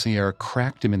Gordon Lucier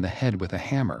cracked him in the head with a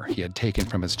hammer he had taken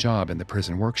from his job in the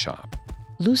prison workshop.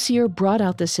 Lucier brought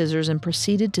out the scissors and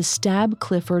proceeded to stab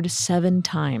Clifford 7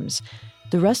 times.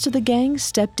 The rest of the gang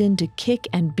stepped in to kick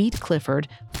and beat Clifford,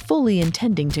 fully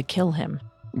intending to kill him.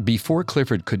 Before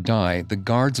Clifford could die, the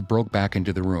guards broke back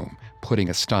into the room, putting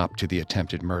a stop to the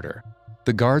attempted murder.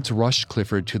 The guards rushed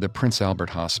Clifford to the Prince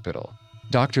Albert Hospital.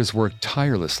 Doctors worked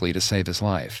tirelessly to save his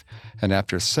life, and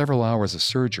after several hours of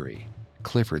surgery,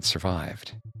 Clifford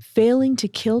survived. Failing to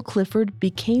kill Clifford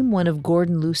became one of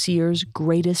Gordon Lucier's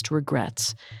greatest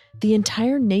regrets. The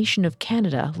entire nation of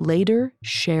Canada later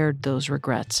shared those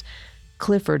regrets.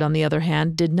 Clifford, on the other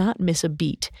hand, did not miss a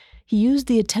beat. He used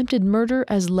the attempted murder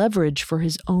as leverage for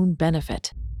his own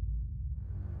benefit.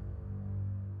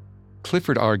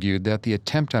 Clifford argued that the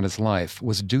attempt on his life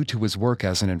was due to his work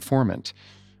as an informant.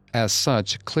 As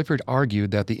such, Clifford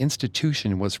argued that the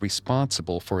institution was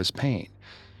responsible for his pain.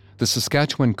 The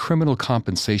Saskatchewan Criminal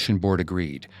Compensation Board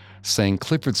agreed, saying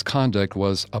Clifford's conduct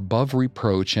was above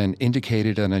reproach and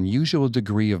indicated an unusual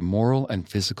degree of moral and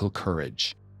physical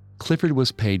courage. Clifford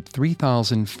was paid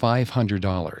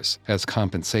 $3,500 as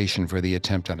compensation for the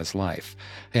attempt on his life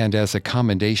and as a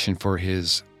commendation for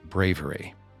his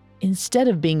bravery. Instead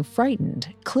of being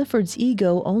frightened, Clifford's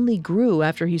ego only grew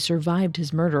after he survived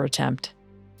his murder attempt.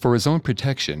 For his own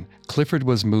protection, Clifford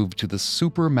was moved to the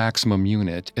super maximum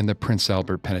unit in the Prince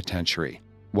Albert Penitentiary.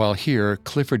 While here,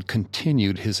 Clifford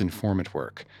continued his informant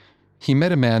work. He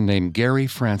met a man named Gary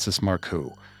Francis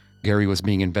Marcoux. Gary was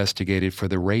being investigated for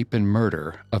the rape and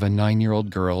murder of a 9-year-old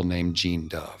girl named Jean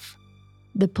Dove.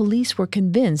 The police were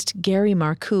convinced Gary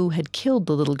Marcoux had killed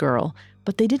the little girl,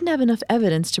 but they didn't have enough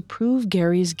evidence to prove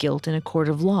Gary's guilt in a court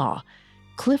of law.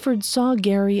 Clifford saw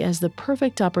Gary as the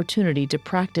perfect opportunity to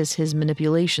practice his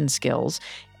manipulation skills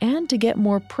and to get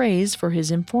more praise for his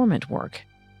informant work.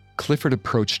 Clifford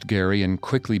approached Gary and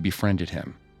quickly befriended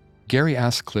him. Gary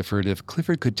asked Clifford if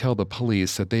Clifford could tell the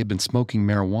police that they had been smoking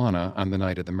marijuana on the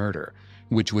night of the murder,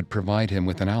 which would provide him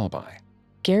with an alibi.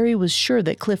 Gary was sure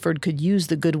that Clifford could use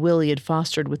the goodwill he had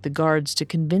fostered with the guards to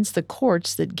convince the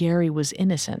courts that Gary was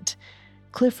innocent.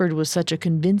 Clifford was such a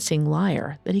convincing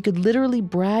liar that he could literally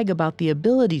brag about the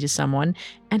ability to someone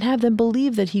and have them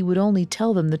believe that he would only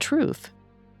tell them the truth.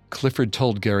 Clifford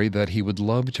told Gary that he would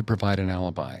love to provide an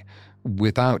alibi,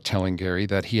 without telling Gary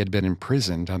that he had been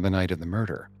imprisoned on the night of the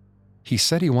murder. He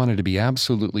said he wanted to be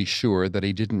absolutely sure that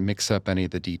he didn't mix up any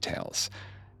of the details.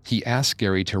 He asked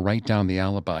Gary to write down the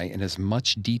alibi in as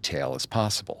much detail as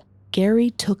possible. Gary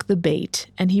took the bait,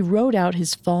 and he wrote out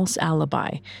his false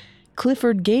alibi.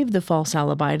 Clifford gave the false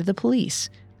alibi to the police.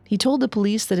 He told the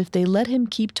police that if they let him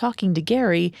keep talking to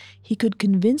Gary, he could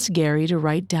convince Gary to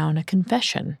write down a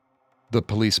confession. The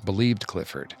police believed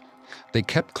Clifford. They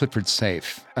kept Clifford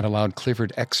safe and allowed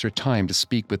Clifford extra time to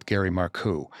speak with Gary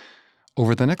Marcoux.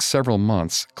 Over the next several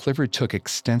months, Clifford took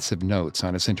extensive notes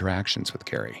on his interactions with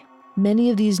Gary. Many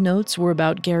of these notes were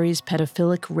about Gary's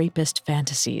pedophilic rapist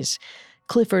fantasies.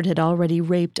 Clifford had already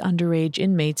raped underage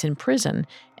inmates in prison,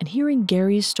 and hearing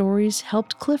Gary's stories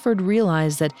helped Clifford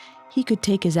realize that he could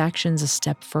take his actions a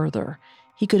step further.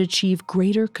 He could achieve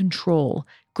greater control,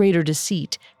 greater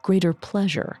deceit, greater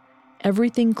pleasure.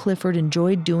 Everything Clifford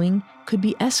enjoyed doing could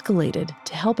be escalated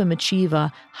to help him achieve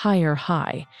a higher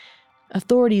high.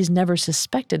 Authorities never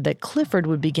suspected that Clifford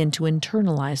would begin to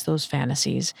internalize those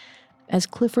fantasies. As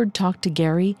Clifford talked to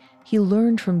Gary, he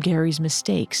learned from Gary's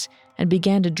mistakes and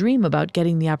began to dream about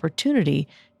getting the opportunity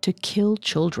to kill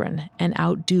children and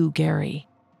outdo Gary.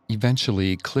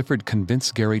 Eventually, Clifford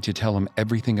convinced Gary to tell him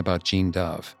everything about Jean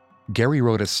Dove. Gary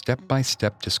wrote a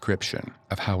step-by-step description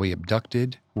of how he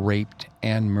abducted, raped,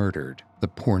 and murdered the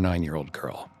poor 9-year-old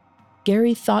girl.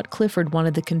 Gary thought Clifford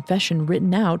wanted the confession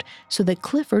written out so that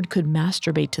Clifford could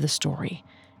masturbate to the story.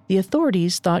 The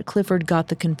authorities thought Clifford got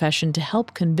the confession to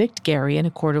help convict Gary in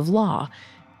a court of law.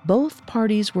 Both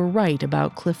parties were right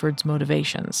about Clifford's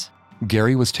motivations.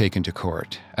 Gary was taken to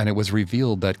court, and it was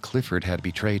revealed that Clifford had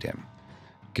betrayed him.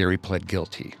 Gary pled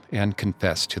guilty and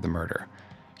confessed to the murder.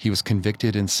 He was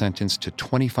convicted and sentenced to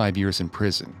 25 years in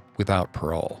prison without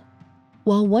parole.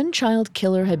 While one child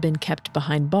killer had been kept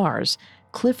behind bars,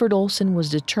 Clifford Olson was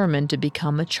determined to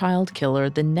become a child killer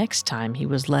the next time he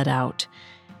was let out.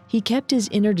 He kept his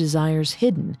inner desires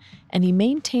hidden, and he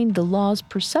maintained the law's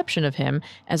perception of him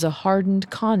as a hardened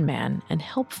con man and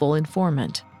helpful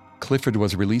informant. Clifford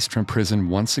was released from prison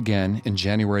once again in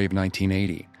January of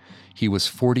 1980. He was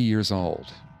 40 years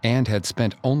old, and had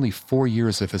spent only 4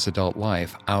 years of his adult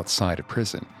life outside of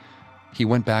prison. He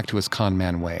went back to his con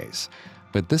man ways,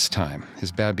 but this time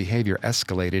his bad behavior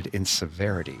escalated in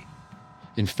severity.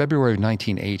 In February of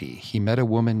 1980, he met a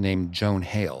woman named Joan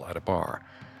Hale at a bar.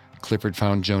 Clifford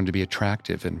found Joan to be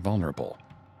attractive and vulnerable.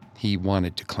 He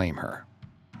wanted to claim her.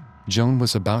 Joan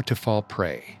was about to fall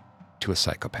prey to a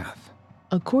psychopath.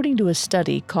 According to a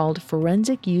study called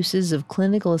Forensic Uses of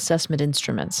Clinical Assessment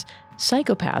Instruments,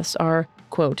 psychopaths are,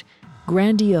 quote,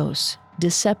 grandiose,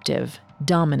 deceptive,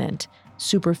 dominant,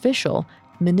 superficial,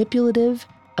 manipulative,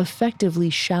 effectively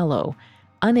shallow,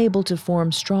 unable to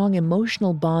form strong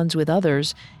emotional bonds with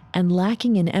others, and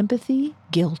lacking in empathy,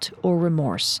 guilt, or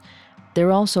remorse.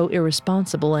 They're also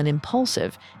irresponsible and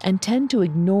impulsive and tend to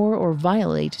ignore or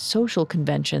violate social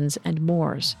conventions and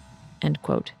mores, end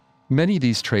quote. Many of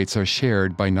these traits are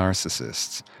shared by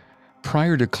narcissists.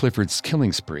 Prior to Clifford's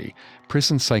killing spree,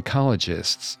 prison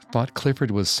psychologists thought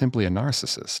Clifford was simply a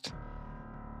narcissist.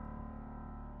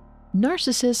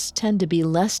 Narcissists tend to be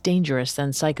less dangerous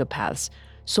than psychopaths,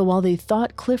 so while they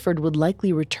thought Clifford would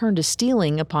likely return to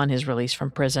stealing upon his release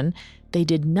from prison, they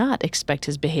did not expect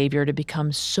his behavior to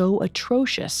become so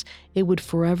atrocious it would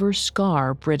forever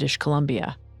scar British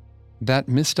Columbia. That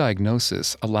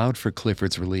misdiagnosis allowed for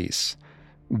Clifford's release.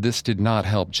 This did not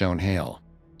help Joan Hale.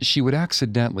 She would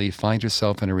accidentally find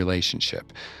herself in a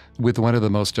relationship with one of the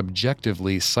most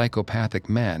objectively psychopathic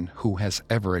men who has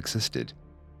ever existed.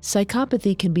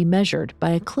 Psychopathy can be measured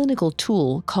by a clinical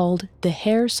tool called the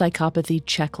Hare Psychopathy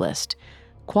Checklist.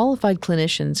 Qualified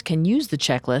clinicians can use the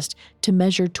checklist to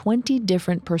measure 20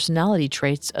 different personality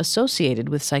traits associated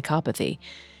with psychopathy.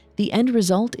 The end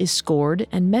result is scored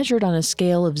and measured on a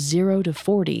scale of 0 to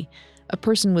 40. A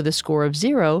person with a score of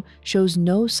 0 shows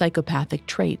no psychopathic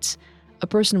traits. A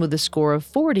person with a score of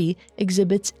 40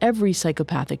 exhibits every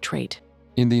psychopathic trait.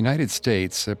 In the United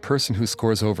States, a person who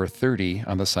scores over 30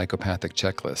 on the psychopathic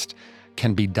checklist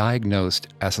can be diagnosed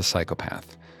as a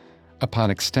psychopath.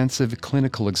 Upon extensive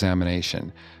clinical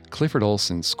examination, Clifford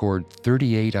Olson scored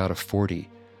 38 out of 40.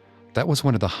 That was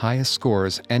one of the highest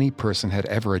scores any person had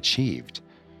ever achieved.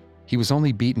 He was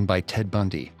only beaten by Ted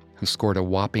Bundy, who scored a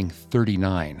whopping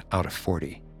 39 out of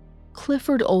 40.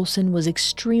 Clifford Olson was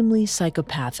extremely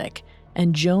psychopathic,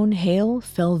 and Joan Hale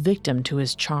fell victim to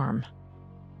his charm.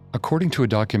 According to a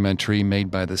documentary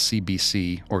made by the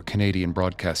CBC, or Canadian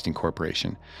Broadcasting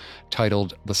Corporation,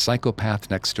 titled The Psychopath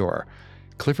Next Door,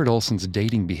 Clifford Olson's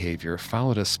dating behavior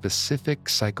followed a specific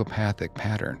psychopathic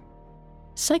pattern.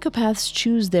 Psychopaths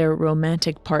choose their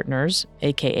romantic partners,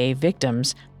 aka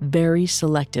victims, very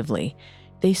selectively.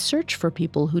 They search for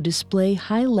people who display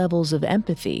high levels of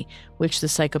empathy, which the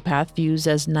psychopath views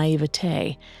as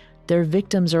naivete. Their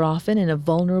victims are often in a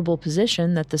vulnerable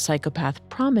position that the psychopath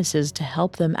promises to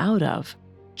help them out of.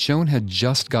 Joan had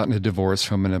just gotten a divorce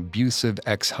from an abusive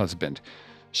ex-husband.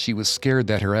 She was scared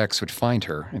that her ex would find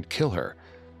her and kill her.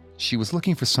 She was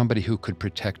looking for somebody who could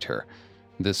protect her.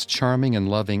 This charming and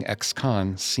loving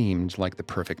ex-con seemed like the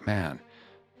perfect man.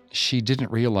 She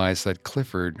didn't realize that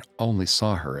Clifford only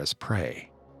saw her as prey.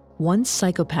 Once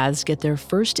psychopaths get their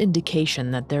first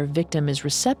indication that their victim is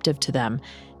receptive to them,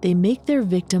 they make their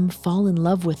victim fall in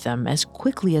love with them as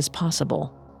quickly as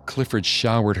possible. Clifford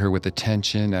showered her with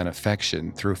attention and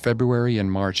affection through February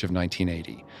and March of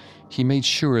 1980. He made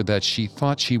sure that she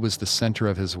thought she was the center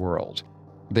of his world.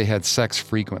 They had sex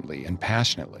frequently and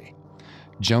passionately.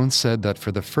 Joan said that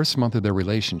for the first month of their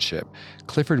relationship,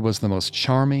 Clifford was the most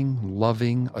charming,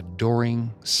 loving,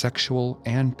 adoring, sexual,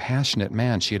 and passionate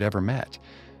man she had ever met.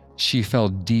 She fell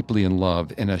deeply in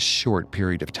love in a short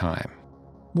period of time.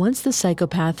 Once the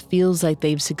psychopath feels like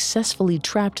they've successfully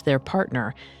trapped their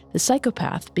partner, the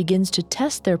psychopath begins to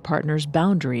test their partner's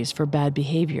boundaries for bad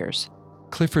behaviors.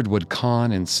 Clifford would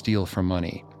con and steal for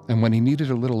money, and when he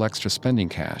needed a little extra spending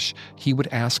cash, he would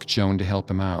ask Joan to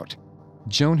help him out.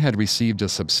 Joan had received a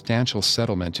substantial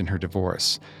settlement in her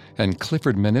divorce, and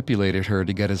Clifford manipulated her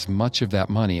to get as much of that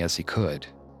money as he could.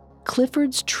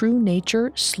 Clifford's true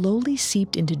nature slowly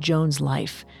seeped into Joan's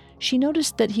life. She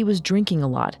noticed that he was drinking a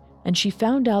lot, and she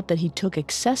found out that he took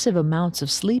excessive amounts of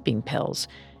sleeping pills.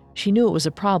 She knew it was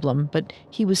a problem, but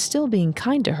he was still being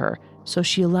kind to her, so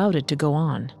she allowed it to go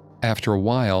on. After a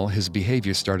while, his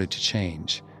behavior started to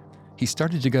change. He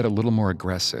started to get a little more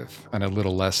aggressive and a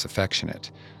little less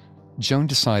affectionate. Joan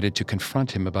decided to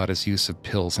confront him about his use of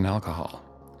pills and alcohol.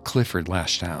 Clifford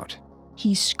lashed out.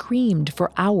 He screamed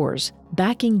for hours,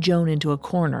 backing Joan into a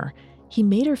corner. He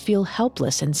made her feel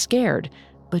helpless and scared,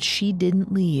 but she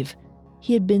didn't leave.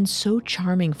 He had been so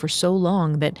charming for so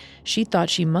long that she thought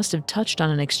she must have touched on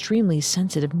an extremely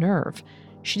sensitive nerve.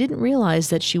 She didn't realize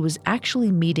that she was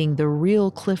actually meeting the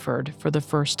real Clifford for the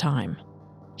first time.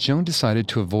 Joan decided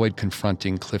to avoid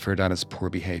confronting Clifford on his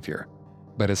poor behavior.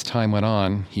 But as time went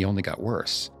on, he only got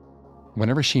worse.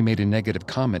 Whenever she made a negative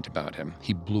comment about him,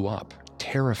 he blew up,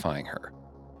 terrifying her.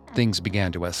 Things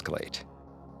began to escalate.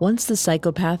 Once the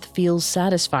psychopath feels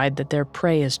satisfied that their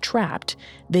prey is trapped,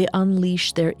 they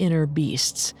unleash their inner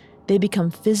beasts. They become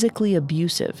physically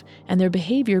abusive, and their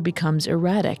behavior becomes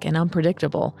erratic and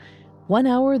unpredictable. 1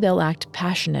 hour, they'll act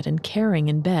passionate and caring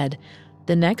in bed.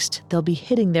 The next, they'll be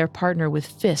hitting their partner with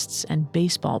fists and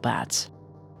baseball bats.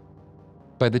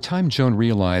 By the time Joan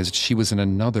realized she was in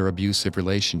another abusive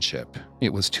relationship,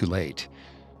 it was too late.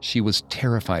 She was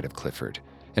terrified of Clifford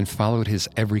and followed his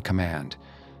every command.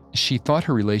 She thought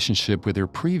her relationship with her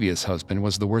previous husband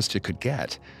was the worst it could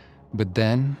get. But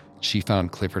then she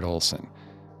found Clifford Olson.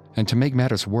 And to make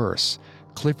matters worse,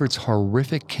 Clifford's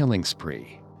horrific killing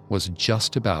spree was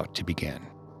just about to begin.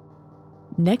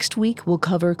 Next week, we'll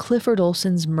cover Clifford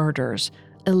Olson's murders.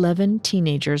 11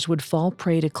 teenagers would fall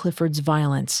prey to Clifford's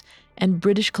violence, and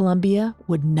British Columbia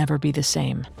would never be the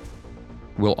same.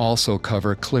 We'll also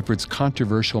cover Clifford's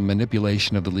controversial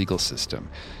manipulation of the legal system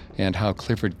and how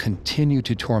Clifford continued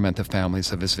to torment the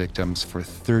families of his victims for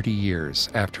 30 years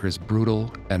after his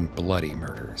brutal and bloody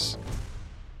murders.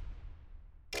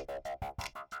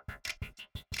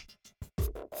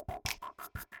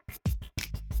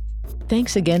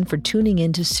 Thanks again for tuning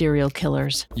in to Serial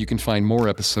Killers. You can find more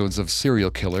episodes of Serial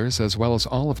Killers, as well as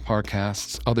all of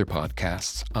Parcast's other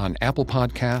podcasts, on Apple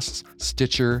Podcasts,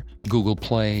 Stitcher, Google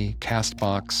Play,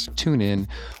 CastBox, TuneIn,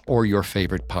 or your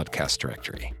favorite podcast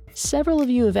directory. Several of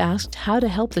you have asked how to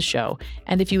help the show,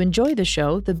 and if you enjoy the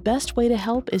show, the best way to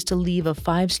help is to leave a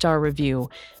 5-star review.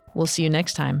 We'll see you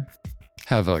next time.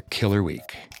 Have a killer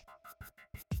week.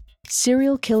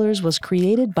 Serial Killers was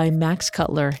created by Max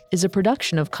Cutler, is a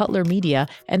production of Cutler Media,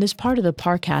 and is part of the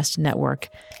Parcast network.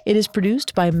 It is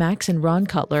produced by Max and Ron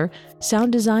Cutler,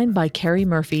 sound design by Carrie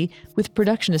Murphy, with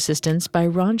production assistance by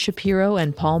Ron Shapiro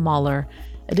and Paul Mahler.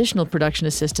 Additional production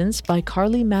assistance by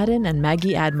Carly Madden and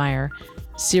Maggie Admire.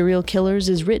 Serial Killers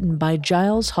is written by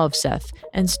Giles Hovseth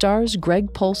and stars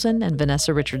Greg Polson and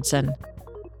Vanessa Richardson.